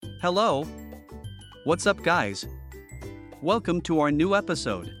Hello! What's up, guys? Welcome to our new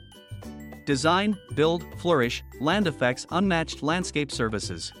episode. Design, Build, Flourish, Land Effects Unmatched Landscape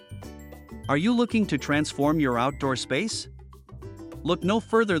Services. Are you looking to transform your outdoor space? Look no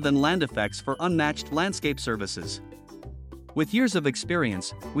further than Land Effects for unmatched landscape services. With years of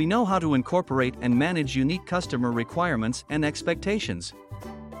experience, we know how to incorporate and manage unique customer requirements and expectations.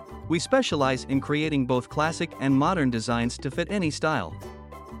 We specialize in creating both classic and modern designs to fit any style.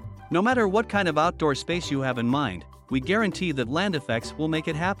 No matter what kind of outdoor space you have in mind, we guarantee that Land Effects will make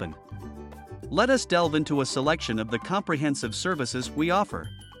it happen. Let us delve into a selection of the comprehensive services we offer.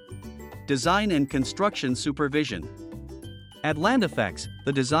 Design and construction supervision. At Land Effects,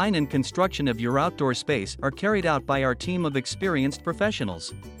 the design and construction of your outdoor space are carried out by our team of experienced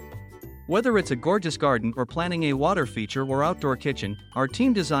professionals. Whether it's a gorgeous garden or planning a water feature or outdoor kitchen, our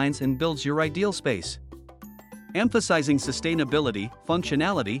team designs and builds your ideal space. Emphasizing sustainability,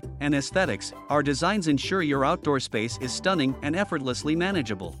 functionality, and aesthetics, our designs ensure your outdoor space is stunning and effortlessly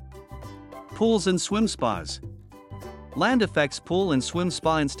manageable. Pools and swim spas. Land Effects Pool and Swim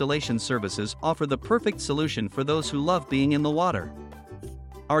Spa installation services offer the perfect solution for those who love being in the water.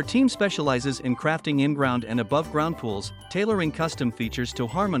 Our team specializes in crafting in-ground and above-ground pools, tailoring custom features to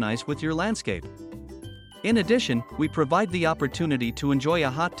harmonize with your landscape. In addition, we provide the opportunity to enjoy a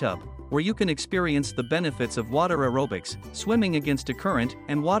hot tub, where you can experience the benefits of water aerobics, swimming against a current,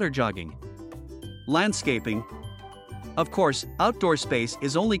 and water jogging. Landscaping. Of course, outdoor space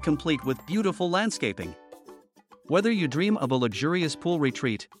is only complete with beautiful landscaping. Whether you dream of a luxurious pool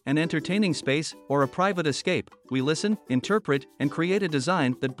retreat, an entertaining space, or a private escape, we listen, interpret, and create a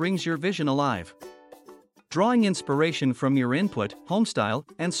design that brings your vision alive. Drawing inspiration from your input, home style,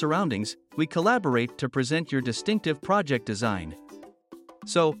 and surroundings, we collaborate to present your distinctive project design.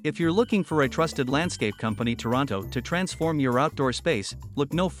 So, if you're looking for a trusted landscape company Toronto to transform your outdoor space,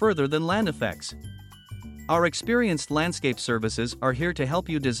 look no further than Land Effects. Our experienced landscape services are here to help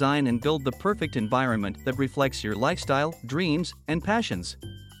you design and build the perfect environment that reflects your lifestyle, dreams, and passions.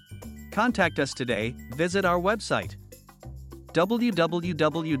 Contact us today, visit our website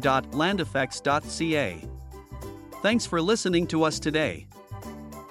www.landeffects.ca. Thanks for listening to us today.